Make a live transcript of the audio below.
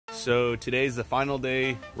So today's the final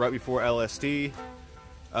day right before LST. We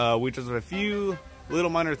just have a few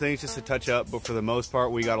little minor things just to touch up, but for the most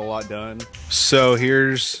part we got a lot done. So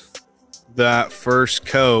here's that first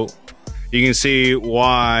coat. You can see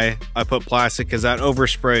why I put plastic, because that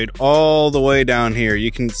oversprayed all the way down here.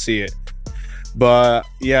 You can see it. But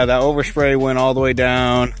yeah, that overspray went all the way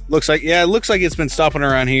down. Looks like, yeah, it looks like it's been stopping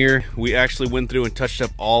around here. We actually went through and touched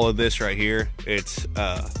up all of this right here. It's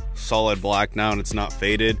solid black now and it's not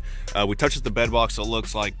faded. We touched up the bed box, so it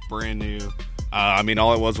looks like brand new. I mean,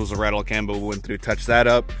 all it was a rattle can, but we went through, touched that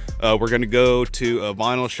up. We're gonna go to a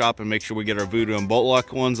vinyl shop and make sure we get our Voodoo and Bolt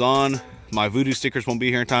Lock ones on. My Voodoo stickers won't be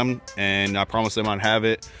here in time, and I promise them I'd have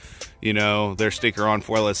it, you know, their sticker on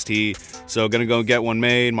for LST. So gonna go get one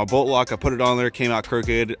made. My Bolt Lock, I put it on there, came out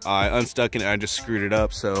crooked. I unstuck it and I just screwed it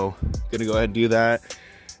up. So gonna go ahead and do that.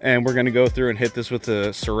 And we're gonna go through and hit this with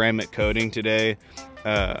a ceramic coating today.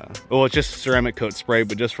 Well, it's just ceramic coat spray,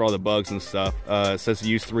 but just for all the bugs and stuff. It says to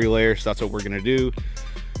use 3 layers, so that's what we're gonna do.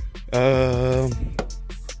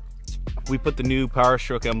 We put the new Power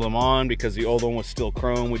Stroke emblem on because the old one was still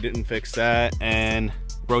chrome. We didn't fix that, and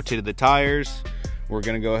rotated the tires. We're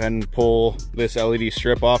gonna go ahead and pull this LED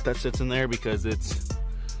strip off that sits in there because it's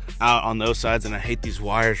out on those sides, and I hate these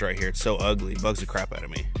wires right here. It's so ugly, it bugs the crap out of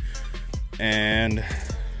me. And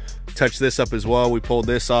touch this up as well. We pulled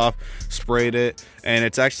this off, sprayed it, and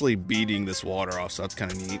it's actually beating this water off, so that's kind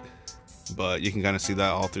of neat. But you can kind of see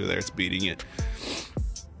that all through there, it's beating it.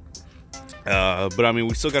 But I mean,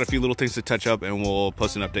 we still got a few little things to touch up, and we'll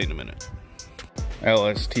post an update in a minute.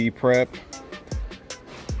 LST prep.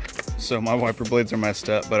 So my wiper blades are messed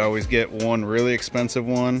up, but I always get one really expensive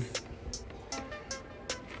one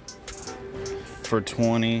for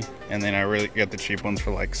 20, and then I really get the cheap ones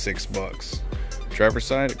for like $6. Driver's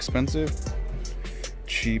side expensive,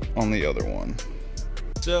 cheap on the other one.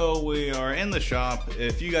 So we are in the shop.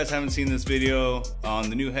 If you guys haven't seen this video on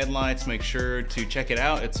the new headlights, make sure to check it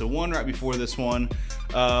out. It's the one right before this one,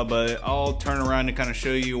 but I'll turn around and kind of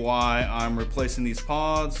show you why I'm replacing these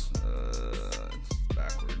pods. It's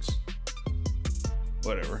backwards.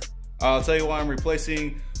 Whatever. I'll tell you why I'm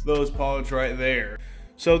replacing those pods right there.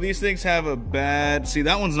 So these things have a bad, see,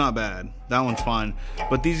 that one's not bad, that one's fine,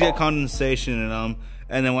 but these get condensation in them,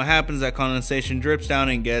 and then what happens, that condensation drips down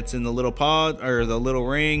and gets in the little pod or the little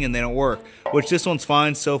ring, and they don't work. Which this one's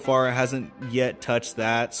fine so far, it hasn't yet touched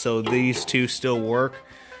that, so these two still work.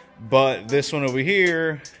 But this one over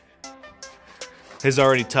here has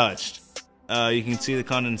already touched. You can see the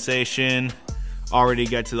condensation already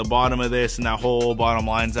get to the bottom of this, and that whole bottom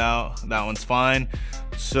line's out. That one's fine.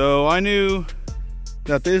 So I knew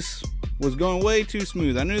that this was going way too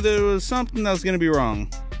smooth. I knew there was something that was gonna be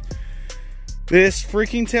wrong. This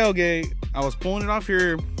freaking tailgate, I was pulling it off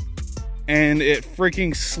here and it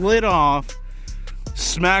freaking slid off,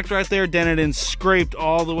 smacked right there, dented, and scraped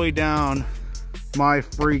all the way down my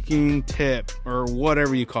freaking tip, or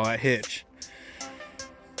whatever you call it, hitch.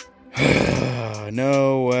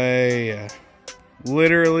 No way.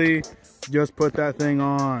 Literally just put that thing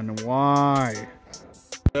on. Why?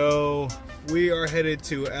 So we are headed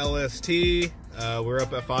to LST. We're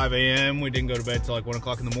up at 5 a.m. We didn't go to bed till like 1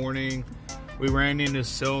 o'clock in the morning. We ran into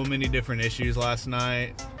so many different issues last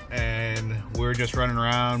night, and we were just running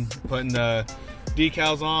around putting the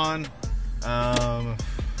decals on.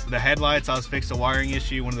 The headlights, I was fixed a wiring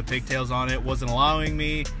issue. One of the pigtails on it wasn't allowing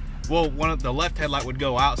me. Well, one of the left headlight would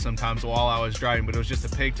go out sometimes while I was driving, but it was just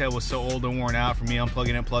the pigtail was so old and worn out from me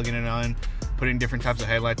unplugging it, plugging it on, putting different types of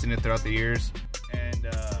headlights in it throughout the years. And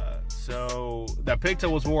so that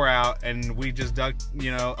pigtail was wore out, and we just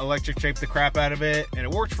electric shaped the crap out of it, and it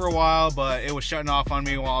worked for a while, but it was shutting off on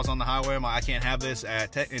me while I was on the highway. I'm like, I can't have this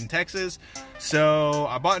in Texas. So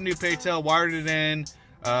I bought a new pigtail, wired it in.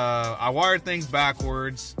 I wired things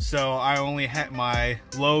backwards, so I only had my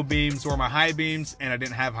low beams or my high beams, and I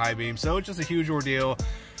didn't have high beams, so it's just a huge ordeal.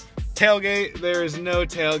 Tailgate, there is no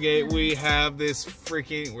tailgate. We have this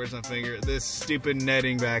freaking, where's my finger, this stupid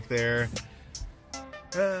netting back there.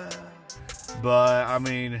 But I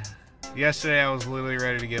mean, yesterday I was literally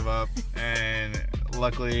ready to give up, and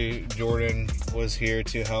luckily Jordan was here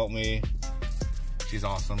to help me. She's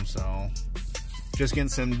awesome. So just getting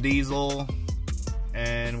some diesel,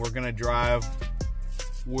 and we're gonna drive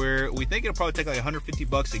where we think it'll probably take like 150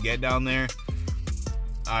 bucks to get down there.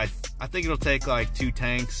 I think it'll take like 2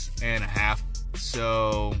 tanks and a half,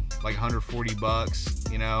 so like 140 bucks,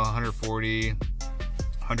 you know, 140,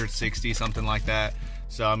 160, something like that.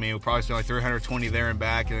 So I mean, we'll probably spend like 320 there and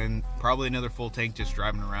back, and then probably another full tank just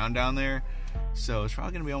driving around down there. So it's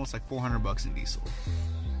probably gonna be almost like 400 bucks in diesel.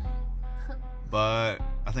 But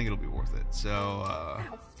I think it'll be worth it. So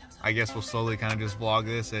I guess we'll slowly kind of just vlog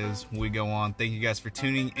this as we go on. Thank you guys for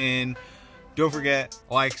tuning in. Don't forget,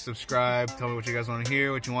 like, subscribe, tell me what you guys want to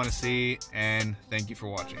hear, what you want to see, and thank you for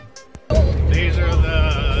watching. These are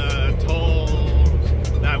the tolls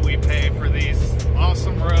that we pay for these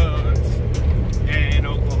awesome roads in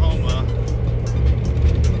Oklahoma.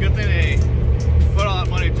 Good thing they put all that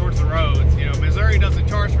money towards the roads. You know, Missouri doesn't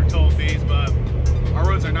charge for toll fees, but our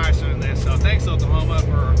roads are nicer than this. So thanks, Oklahoma,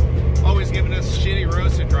 for always giving us shitty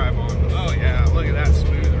roads to drive on. Oh yeah, look at that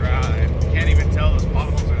smooth ride. Can't even tell those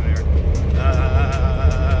potholes are there.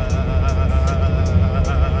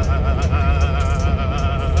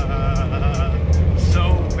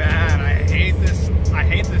 So bad. I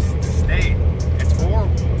hate this state. It's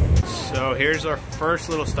horrible. So here's our first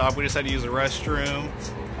little stop. We just had to use the restroom.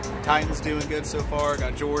 Titan's doing good so far.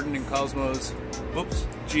 Got Jordan and Cosmo's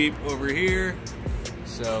Jeep over here.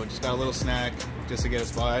 So just got a little snack just to get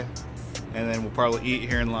us by. And then we'll probably eat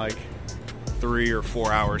here in like 3 or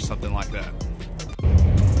 4 hours, something like that.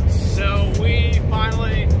 So we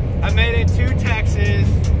finally have made it to Texas.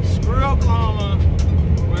 Screw Oklahoma.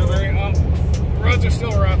 Roads are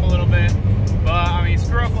still rough a little bit, but I mean,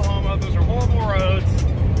 screw Oklahoma. Those are horrible roads,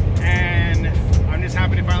 and I'm just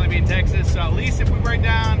happy to finally be in Texas. So at least if we break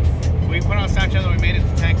down, we put on Snapchat that we made it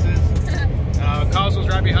to Texas. Cos was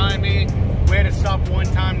right behind me. We had to stop one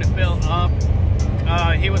time to fill up.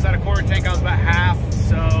 He was at a quarter tank, I was about half,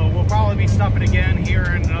 so we'll probably be stopping again here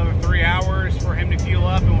in another 3 hours for him to fuel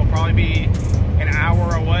up, and we'll probably be an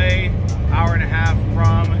hour away, hour and a half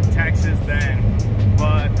from Texas then.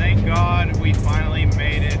 But thank God we finally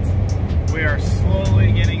made it. We are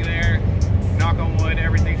slowly getting there. Knock on wood,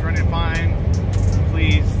 everything's running fine.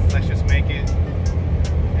 Please, let's just make it.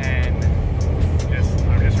 And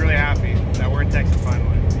I'm just really happy that we're in Texas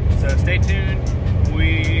finally. So stay tuned.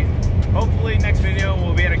 Hopefully next video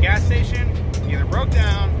we'll be at a gas station, either broke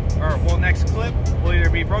down, or well, next clip will either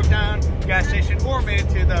be broke down, gas station, or made it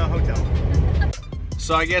to the hotel.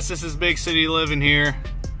 So I guess this is big city living here.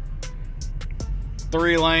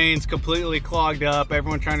 3 lanes completely clogged up,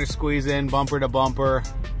 everyone trying to squeeze in bumper to bumper,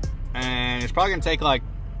 and it's probably gonna take like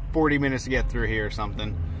 40 minutes to get through here or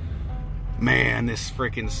something. Man, this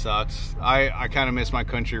freaking sucks. I kind of miss my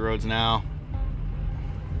country roads now.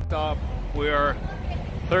 Stop. We are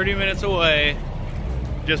 30 minutes away.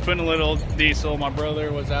 Just putting a little diesel. My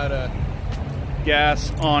brother was out of gas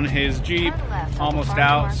on his Jeep, almost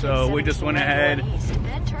out, so we just went ahead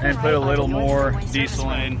and put a little more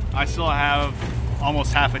diesel in. I still have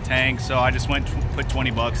almost half a tank, so I just went put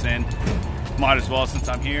 20 bucks in. Might as well since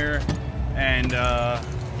I'm here. And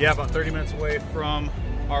yeah, about 30 minutes away from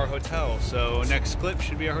our hotel. So next clip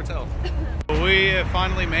should be our hotel. We have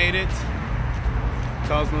finally made it.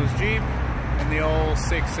 Cosmo's Jeep in the old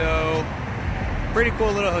 6.0. Pretty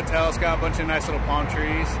cool little hotel. It's got a bunch of nice little palm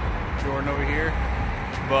trees. Jordan over here.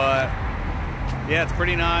 But yeah, it's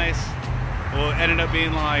pretty nice. Well, it ended up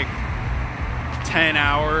being like 10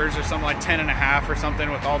 hours or something, like 10 and a half or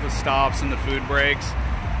something with all the stops and the food breaks.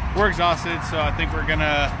 We're exhausted, so I think we're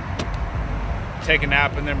gonna take a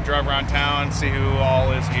nap and then drive around town and see who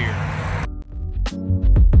all is here.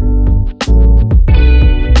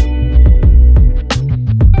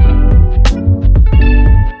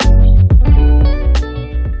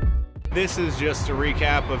 This is just a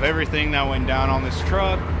recap of everything that went down on this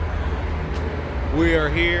truck. We are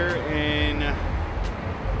here in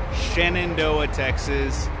Shenandoah,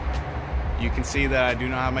 Texas. You can see that I do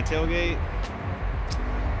not have my tailgate.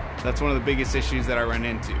 That's one of the biggest issues that I ran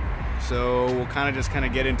into. So we'll kind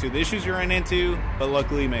of get into the issues we ran into, but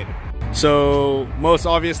luckily made it. So most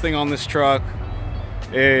obvious thing on this truck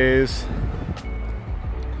is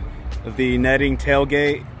the netting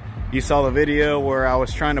tailgate. You saw the video where I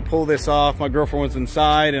was trying to pull this off. My girlfriend was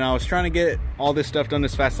inside and I was trying to get all this stuff done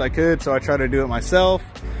as fast as I could, so I tried to do it myself.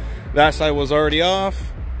 That side was already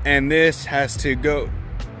off, and this has to go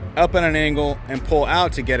up at an angle and pull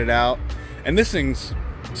out to get it out. And this thing's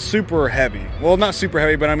super heavy. Well, not super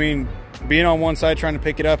heavy, but I mean, being on one side trying to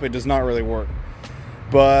pick it up, it does not really work.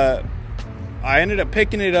 But I ended up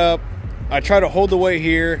picking it up. I tried to hold the weight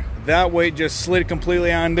here. That weight just slid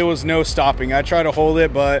completely on. There was no stopping. I tried to hold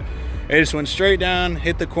it, but it just went straight down,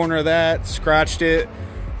 hit the corner of that, scratched it.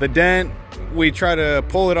 The dent, we tried to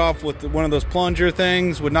pull it off with one of those plunger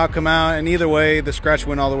things, would not come out, and either way, the scratch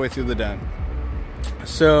went all the way through the dent.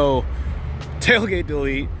 So, tailgate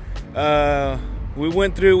delete. We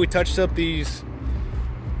went through, we touched up these,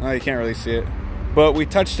 you can't really see it, but we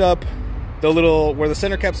touched up the little, where the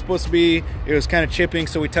center cap's supposed to be, it was kind of chipping,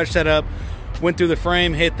 so we touched that up. Went through the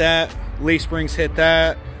frame, hit that, leaf springs hit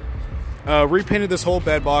that, repainted this whole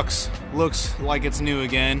bed box, looks like it's new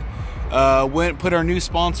again. Put our new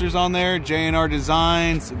sponsors on there, J&R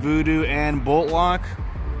Designs, Voodoo, and Bolt Lock.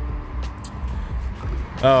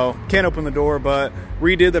 Oh, can't open the door, but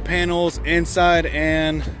redid the panels inside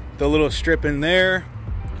and the little strip in there.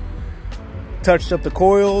 Touched up the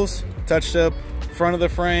coils, touched up front of the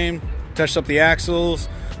frame, touched up the axles,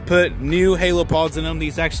 put new halo pods in them.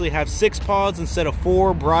 These actually have 6 pods instead of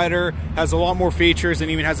 4, brighter, has a lot more features,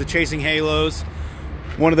 and even has the chasing halos.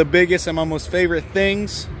 One of the biggest and my most favorite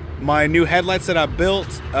things, my new headlights that I built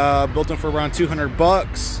them for around 200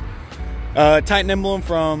 bucks. Titan emblem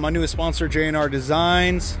from my newest sponsor, J&R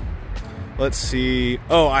Designs. Let's see.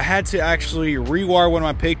 Oh, I had to actually rewire one of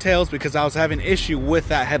my pigtails because I was having an issue with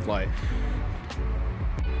that headlight.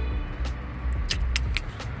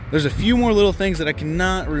 There's a few more little things that I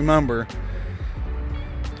cannot remember.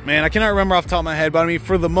 Man, I cannot remember off the top of my head, but I mean,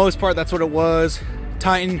 for the most part, that's what it was.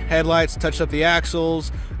 Titan headlights, touched up the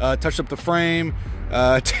axles, touched up the frame,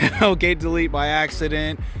 tailgate delete by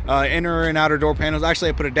accident, inner and outer door panels. Actually,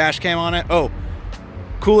 I put a dash cam on it. Oh,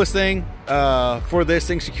 coolest thing for this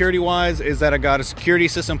thing security wise is that I got a security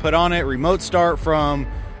system put on it, remote start from,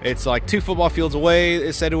 it's like 2 football fields away,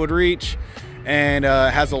 it said it would reach, and it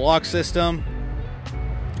has a lock system.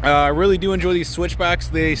 I really do enjoy these switchbacks.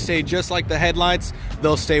 They stay just like the headlights.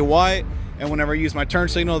 They'll stay white, and whenever I use my turn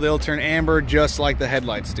signal, they'll turn amber just like the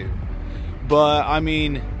headlights do. But I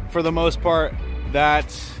mean, for the most part,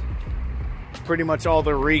 that's pretty much all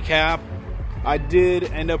the recap. I did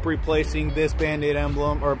end up replacing this Band-Aid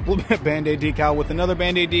emblem, or Band-Aid decal, with another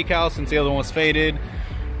Band-Aid decal since the other one was faded.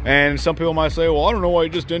 And some people might say, well, I don't know why you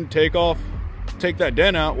just didn't take that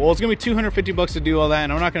dent out. Well, it's gonna be 250 bucks to do all that,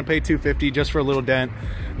 and I'm not gonna pay 250 just for a little dent.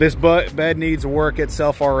 This bed needs work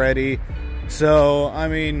itself already. So, I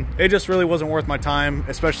mean, it just really wasn't worth my time,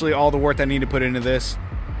 especially all the work I need to put into this.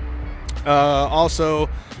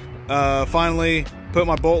 Finally put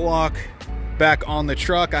my bolt lock back on the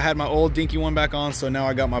truck. I had my old dinky one back on, so now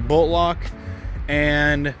I got my bolt lock,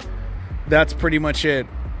 and that's pretty much it.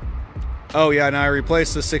 Oh yeah, and I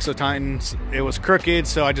replaced the 6.0 Titans. It was crooked,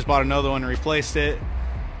 so I just bought another one and replaced it.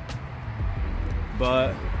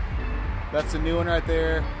 But that's the new one right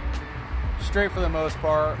there. Straight for the most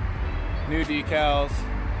part. New decals.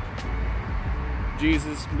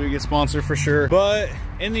 Jesus, biggest sponsor for sure. But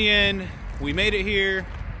in the end, we made it here,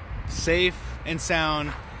 safe and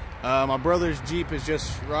sound. My brother's Jeep is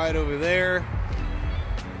just right over there.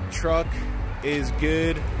 Truck is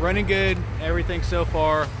good, running good, everything so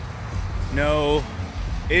far. No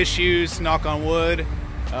issues, knock on wood.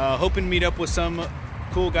 Hoping to meet up with some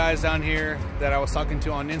cool guys down here that I was talking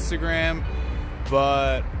to on Instagram.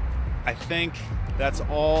 But I think that's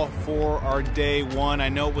all for our day one. I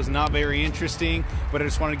know it was not very interesting, but I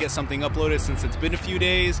just wanted to get something uploaded since it's been a few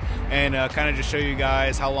days, and kind of just show you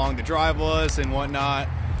guys how long the drive was and whatnot.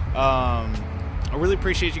 I really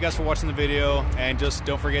appreciate you guys for watching the video, and just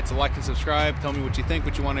don't forget to like and subscribe. Tell me what you think,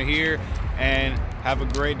 what you want to hear, and have a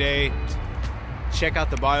great day. Check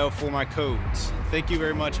out the bio for my codes. Thank you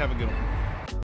very much. Have a good one.